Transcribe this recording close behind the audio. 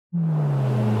Yo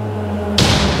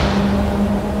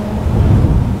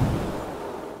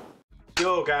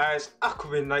guys,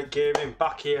 Aquaman Night Gaming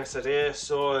back here today.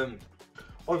 So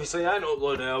obviously I ain't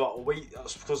uploaded in about a week.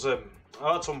 That's because I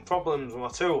had some problems with my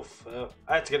tooth.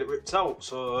 I had to get it ripped out.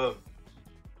 So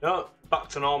yeah, back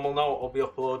to normal now. I'll be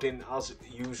uploading as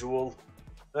usual.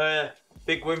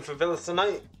 Big win for Villa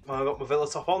tonight. I got my Villa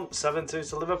top on,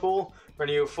 7-2 to Liverpool. For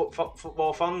any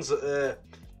football fans that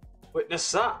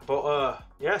witnessed that. But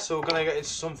yeah, so we're gonna get into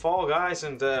some Fall Guys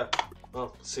and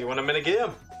well, see you when I'm in a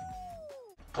game.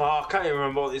 Oh, I can't even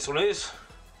remember what this one is.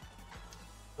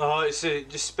 Oh, it's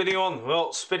just spinning on.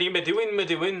 Well, spinning me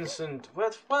doings, and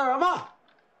where am I?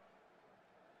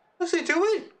 What's he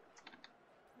doing?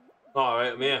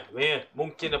 Alright, I'm here.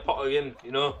 Monkey in the pot again,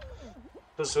 you know.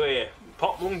 This way.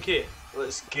 Pot monkey.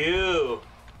 Let's go.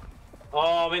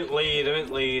 Oh, I'm in lead.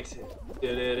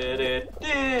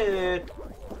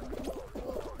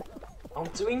 I'm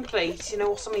doing great, you know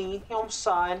what I mean? I'm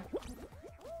fine.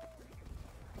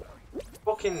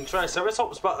 Fucking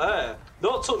Triceratops back there.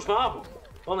 Don't touch marble.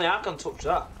 Only I can touch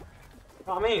that. You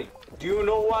know what I mean? Do you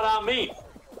know what I mean?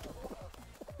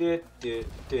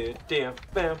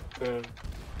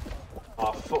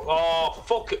 Oh,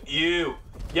 fuck you.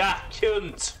 Yeah,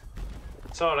 cunt.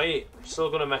 It's alright. I'm still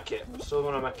gonna make it.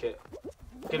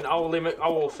 Fucking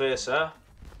owl face there.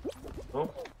 Oh.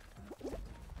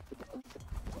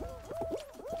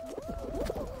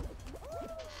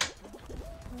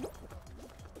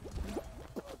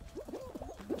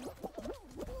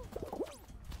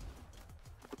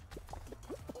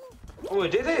 Oh, we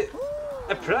did it!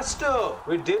 Presto!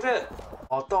 We did it!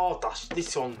 Oh, that's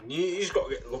this one. You just got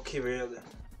to get lucky, really.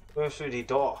 Go through the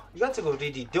door. You got to go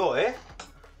through the door, eh?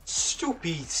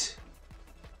 Stupid!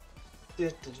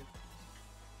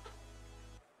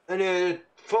 And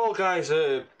Fall Guys,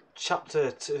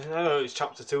 chapter 2. I don't know it's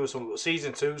chapter 2 or something, but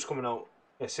season 2 is coming out.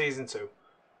 Yeah, season 2.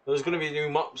 There's going to be new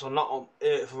maps on that on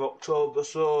 8th of October,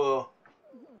 so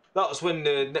that's when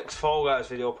the next Fall Guys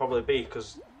video will probably be,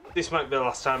 because this might be the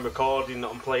last time recording that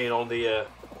I'm playing on the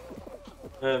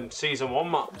season 1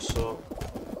 map, so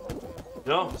you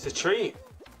know, it's a treat.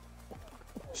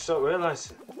 Just don't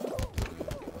realise it.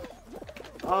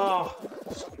 Oh,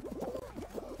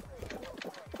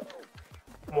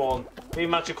 come on, be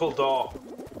magical door.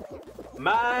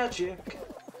 Magic.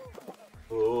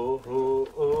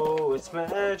 Oh, it's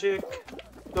magic.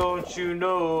 Don't you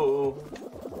know?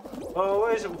 Oh,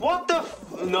 is it? What the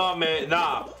no, mate,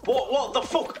 nah. What the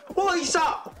fuck? What is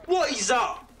that?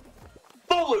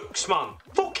 Bollocks, man.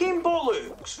 Fucking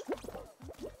bollocks.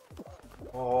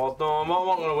 Oh, no, I'm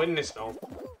not gonna win this now. I'm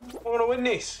not gonna win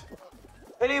this.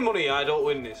 Any money, I don't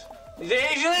win this. Is it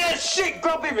actually a shit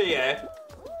grabbing me, eh?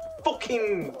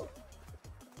 Fucking.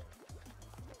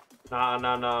 Nah, I'm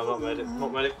not ready. I'm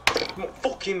not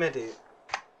fucking ready.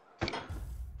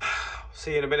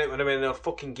 See you in a minute when I'm in a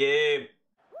fucking game.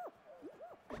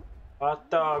 Hot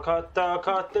dog,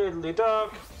 diddly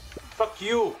dog. Fuck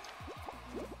you.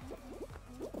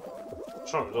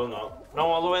 Shouldn't have done that. No,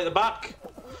 all the way at the back.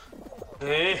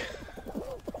 Eh?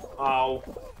 Ow.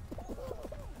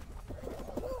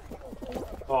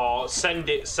 Oh, send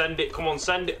it. Come on,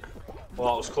 send it. Well,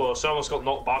 that was close. I almost got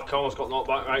knocked back.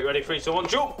 Right, ready, 3, 2, 1,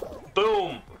 jump.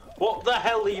 Boom. What the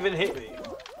hell even hit me?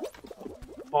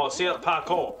 Oh, see that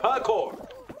parkour.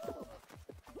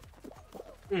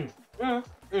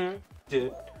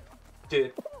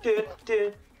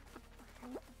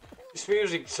 This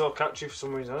music's so catchy for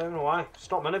some reason. I don't know why. It's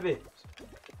not meant to be.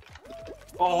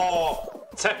 Oh,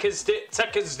 Tekken's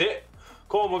it.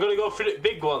 Come on, we're gonna go for the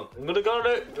big one. I'm gonna go to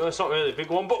it. No, it's not really a big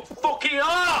one, but fucking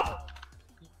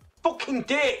fucking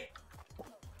dick.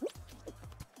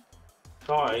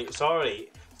 Sorry.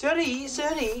 Sorry. You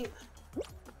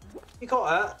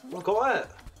got it. I got it.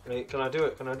 Wait, can I do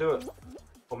it?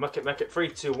 Oh, make it. 3,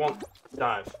 2, 1,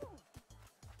 dive.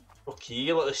 Fuck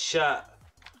you little shit.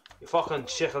 You fucking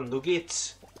chicken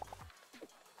nuggets.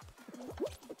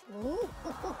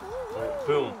 Right,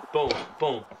 boom.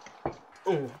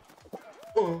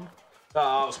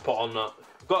 That was put on that.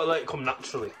 You've got to let it come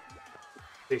naturally.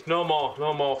 There's no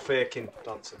more faking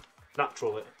dancing.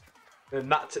 Naturally.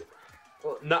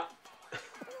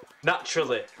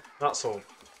 Naturally. That's all.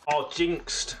 Oh,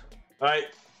 jinxed. Right.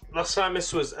 Last time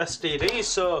this was STD,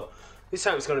 so this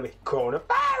time it's going to be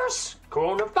coronavirus.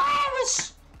 You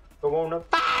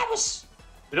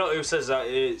know who says that?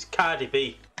 It's Cardi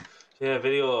B. Yeah,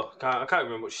 video. I can't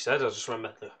remember what she said. I just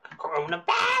remember the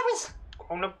coronavirus.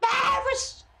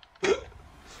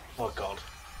 Oh god.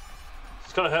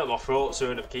 It's gonna hurt my throat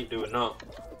soon if I keep doing that.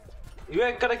 You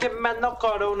ain't gonna get me no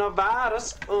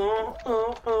coronavirus.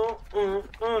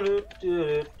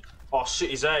 Oh shit,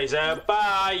 he's there, he's there.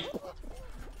 Bye!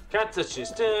 Can't touch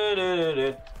this. Can't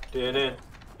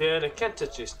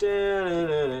touch this.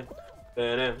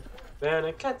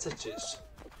 Can't touch this.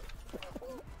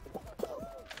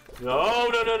 No,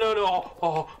 no, no, no, no.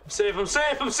 Oh, I'm safe, I'm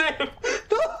safe, I'm safe.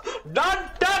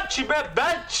 Don't touch me,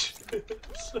 bitch.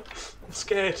 I'm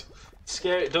scared.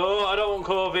 Scared. No, I don't want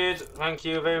COVID. Thank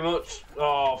you very much.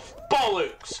 Oh,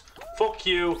 bollocks. Fuck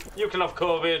you. You can have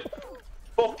COVID.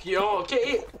 Fuck you. Oh, get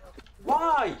it.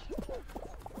 Why?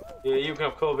 Yeah, you can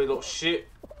have COVID, little shit.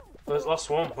 Where's the last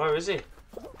one? Where is he?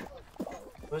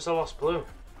 Where's the last blue?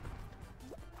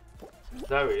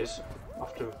 There he is.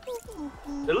 After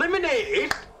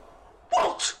eliminated?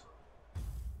 What?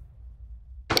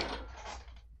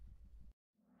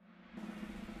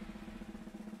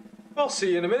 I'll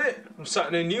see you in a minute. I'm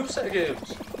starting a new set of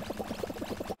games.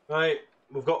 Right,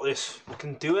 we've got this. We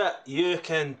can do it. You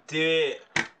can do it.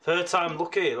 Third time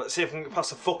lucky. Let's see if we can get past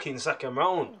the fucking second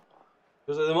round.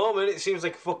 Because at the moment it seems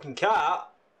like a fucking cat.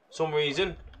 For some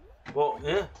reason. But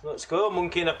yeah, let's go.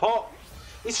 Monkey in a pot.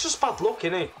 It's just bad luck,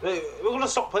 innit? We're going to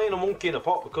stop playing a monkey in a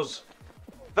pot because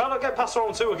if I don't get past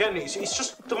round 2 again, it's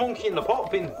just the monkey in the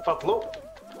pot being bad luck.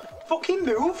 Fucking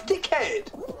move, dickhead.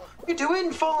 What you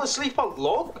doing? Falling asleep on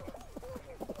log?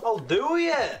 I'll do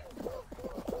it.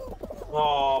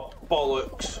 Oh,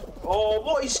 bollocks. Oh,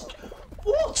 what is...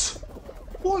 What?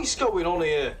 What is going on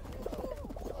here?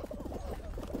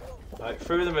 Right,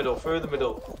 through the middle, through the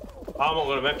middle. I'm not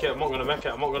going to make it, I'm not going to make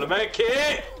it, I'm not going to make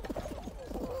it!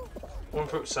 Going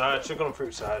through the side, should have gone through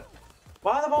the side.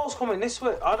 Why are the balls coming this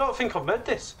way? I don't think I've made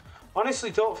this. Honestly,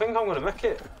 don't think I'm going to make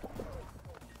it.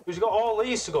 We've got all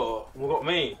these to go, and we've got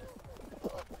me.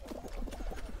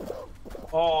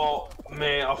 Oh,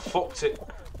 mate, I fucked it.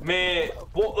 Mate,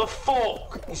 what the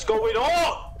fuck is going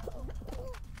on?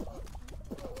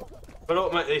 I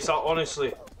don't make this out,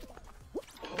 honestly.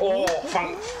 Oh,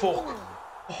 thank fuck.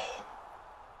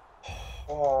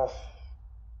 Oh.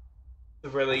 The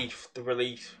relief, the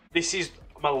relief. This is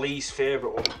my least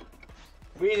favourite one.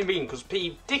 Reason being, because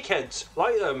dickheads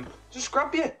like them just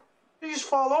grab you. You just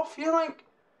fall off. You're like,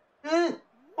 I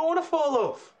want to fall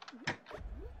off.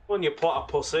 When you plot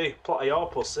a pussy, plot a your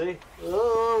pussy.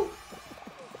 Oh.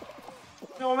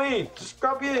 You know what I mean? Just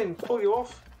grab you and pull you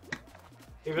off.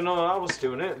 Even though I was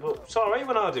doing it, but it's alright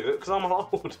when I do it because I'm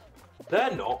allowed.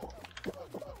 They're not.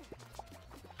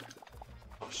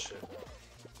 Oh shit.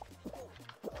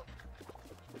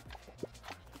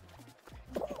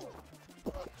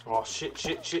 Oh shit,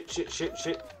 shit, shit, shit, shit,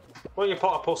 shit. When you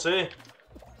pot a pussy.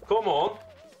 Come on.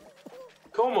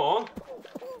 Come on.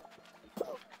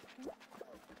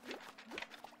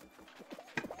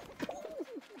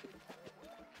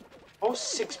 Oh,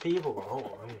 6 people got out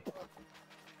already.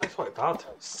 That's quite bad.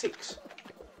 6.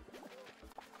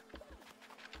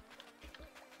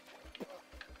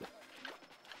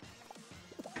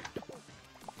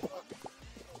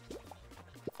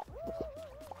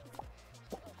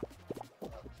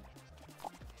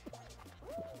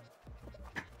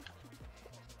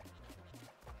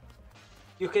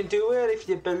 You can do it if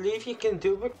you believe you can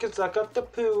do it, cause I got the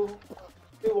poo.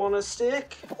 You want a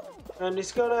stick? And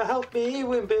it's gonna help me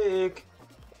win big.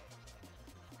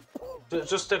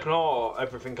 Just ignore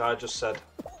everything I just said.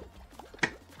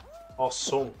 Or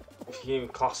sung, if you can even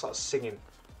class that as singing.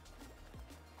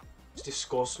 It's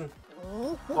disgusting.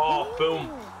 Oh, boom.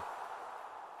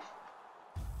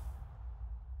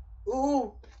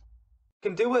 Ooh.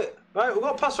 Can do it. Right, we've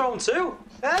got past round 2.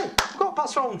 Hey, we've got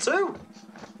past round 2.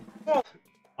 Oh.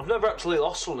 I've never actually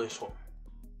lost on this one.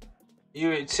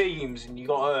 You're in teams and you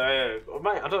got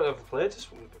mate, I don't ever played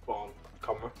this one before on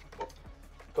camera, but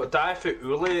got to die for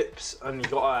ulips and you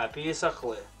got to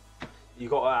basically you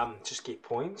got to just get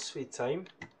points for your time.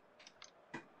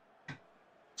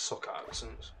 Suck at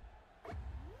accents.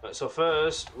 Right, so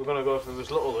first we're gonna go through this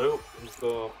little loop and just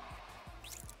go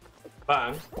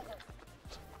bang.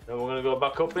 Then we're gonna go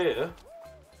back up here.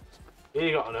 Here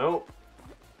you got a note.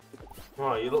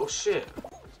 Oh, you little shit.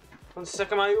 One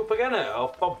second, am I up again? I'll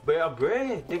pop a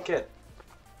brain, dickhead.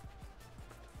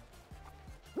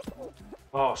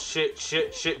 Oh shit,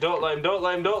 shit, shit! Don't let him! Don't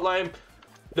let him! Don't let him!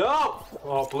 No!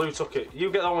 Oh, blue took it. You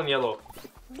get that one, yellow.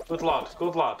 Good lad,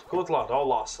 good lad, good lad. Oh,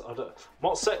 lass. I'm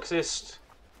not sexist.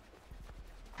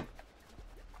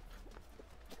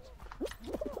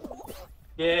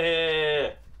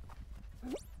 Yeah.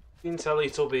 In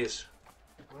Teletubbies.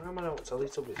 Where am I now?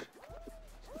 Teletubbies.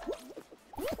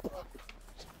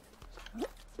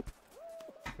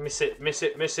 Miss it, miss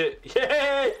it, miss it.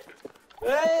 Yay!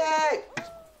 Yay!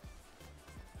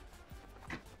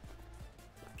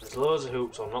 There's loads of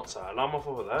hoops on that side. I'm off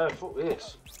over there. Fuck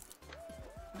this.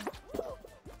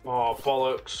 Oh,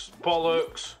 bollocks.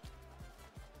 Bollocks.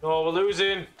 No, we're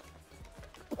losing.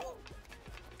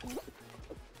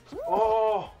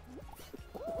 Oh.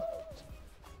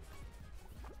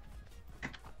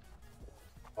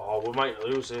 Oh, we might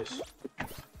lose this.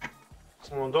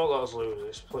 Come on, don't let us lose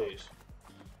this, please.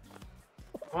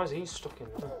 Why is he stuck in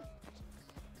there?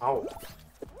 Ow.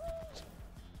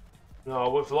 No,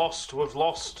 we've lost. We've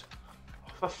lost.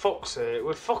 For fuck's sake,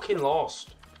 we've fucking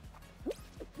lost.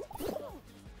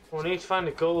 We need to find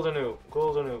a golden hoop.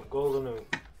 Golden hoop. Golden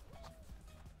hoop.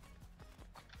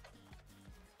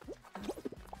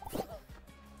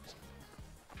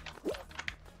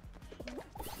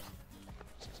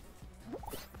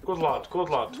 Good lad. Good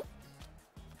lad.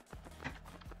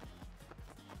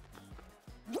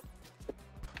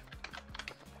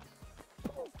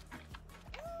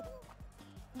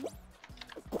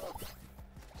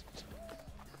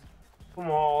 Come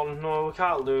on, no, we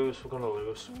can't lose. We're gonna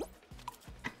lose.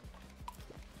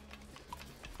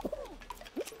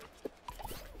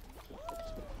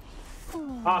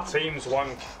 Our team's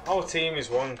wank. Our team is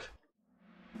wank.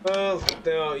 Well,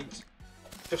 they are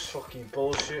just fucking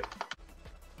bullshit.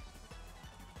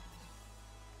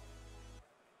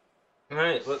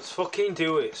 Right, let's fucking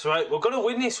do it. So, right, we're gonna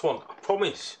win this one. I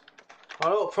promise. I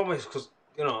don't promise, because,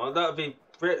 you know, that'd be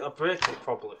a break it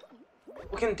probably.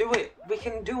 We can do it. We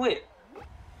can do it.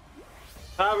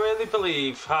 I really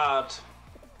believe hard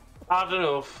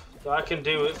enough that I can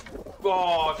do it.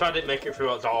 Oh, if I didn't make it through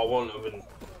that door, I wouldn't have been.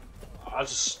 I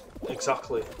just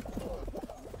exactly.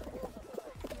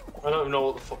 I don't even know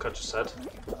what the fuck I just said.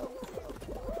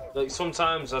 Like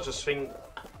sometimes I just think,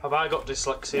 have I got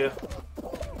dyslexia?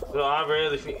 I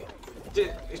really think.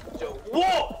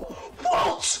 What?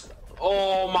 What?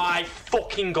 Oh my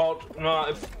fucking god!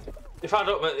 No, if I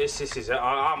don't make this, this is it.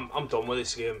 I'm done with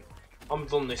this game. I'm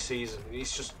done this season.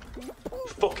 It's just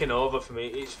fucking over for me.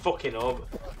 It's fucking over.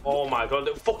 Oh my god,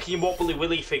 the fucking wobbly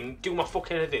willy thing. Do my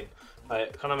fucking head in.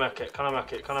 Right, can I make it? Can I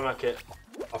make it? Can I make it?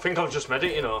 I think I've just made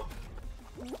it, you know.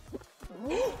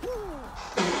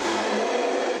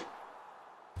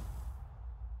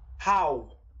 How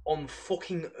on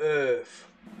fucking earth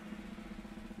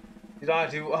did I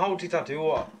do? How did I do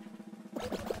what?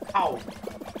 How?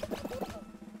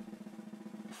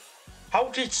 How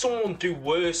did someone do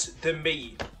worse than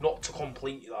me not to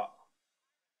complete that?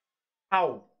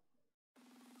 How?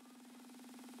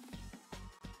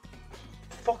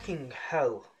 Fucking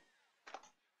hell.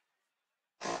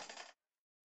 I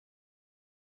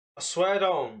swear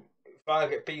down, if I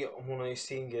get beat on one of these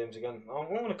team games again,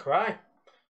 I'm gonna cry.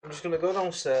 I'm just gonna go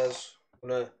downstairs, I'm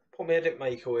gonna put my head in the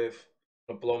microwave,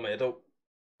 I'm gonna blow my head up,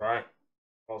 cry,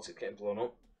 whilst it's getting blown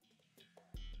up.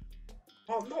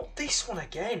 Oh, not this one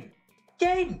again!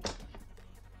 Again!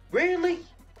 Really?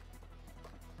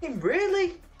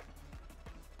 Really?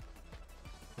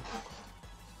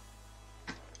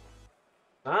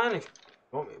 Man, if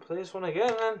you want me to play this one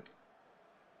again, then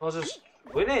I'll just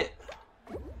win it.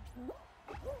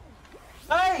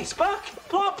 Hey, it's back!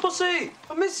 Black pussy!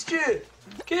 I missed you!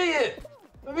 Get you!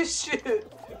 I missed you!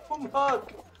 Come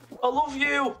back! I love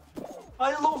you!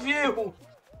 I love you!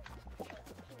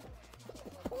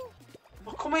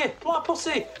 Oh, come here, black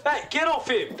pussy! Hey, get off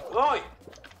him! Right!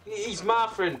 He's my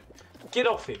friend. Get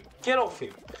off him! Get off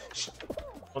him!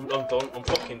 I'm done. I'm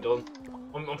fucking done.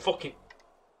 I'm fucking.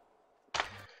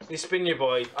 It's been your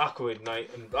boy, Aquid Knight,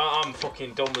 and I'm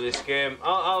fucking done with this game.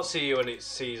 I'll see you when it's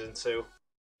season 2.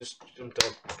 I'm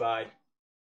done. Bye.